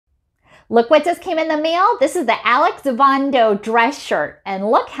Look what just came in the mail. This is the Alex Vondo dress shirt,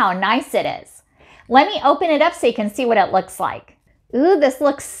 and look how nice it is. Let me open it up so you can see what it looks like. Ooh, this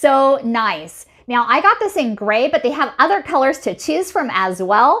looks so nice. Now, I got this in gray, but they have other colors to choose from as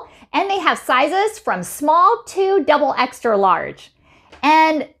well, and they have sizes from small to double extra large.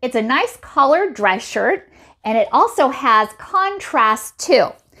 And it's a nice collared dress shirt, and it also has contrast too.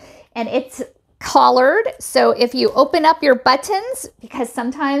 And it's collared, so if you open up your buttons, because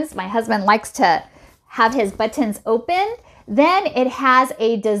sometimes my husband likes to have his buttons open, then it has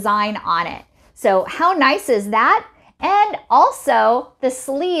a design on it. So how nice is that? And also the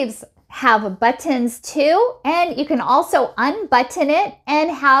sleeves have buttons too, and you can also unbutton it and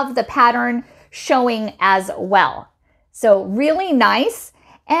have the pattern showing as well. So really nice.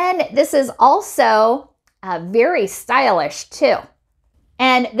 And this is also very stylish too.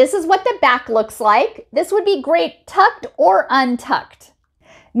 And this is what the back looks like. This would be great tucked or untucked.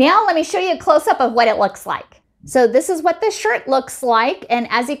 Now let me show you a close-up of what it looks like. So this is what the shirt looks like. And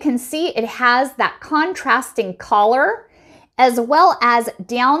as you can see, it has that contrasting collar, as well as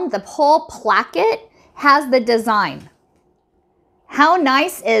down the whole placket has the design. How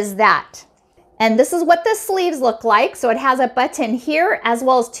nice is that? And this is what the sleeves look like. So it has a button here as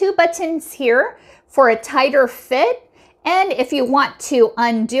well as 2 buttons here for a tighter fit. And if you want to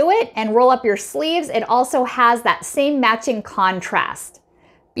undo it and roll up your sleeves, it also has that same matching contrast.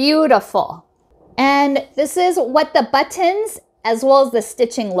 Beautiful. And this is what the buttons as well as the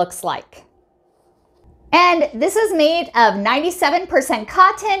stitching looks like. And this is made of 97%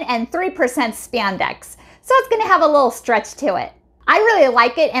 cotton and 3% spandex. So it's going to have a little stretch to it. I really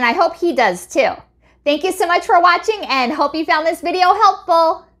like it, and I hope he does too. Thank you so much for watching, and hope you found this video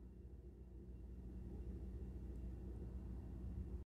helpful.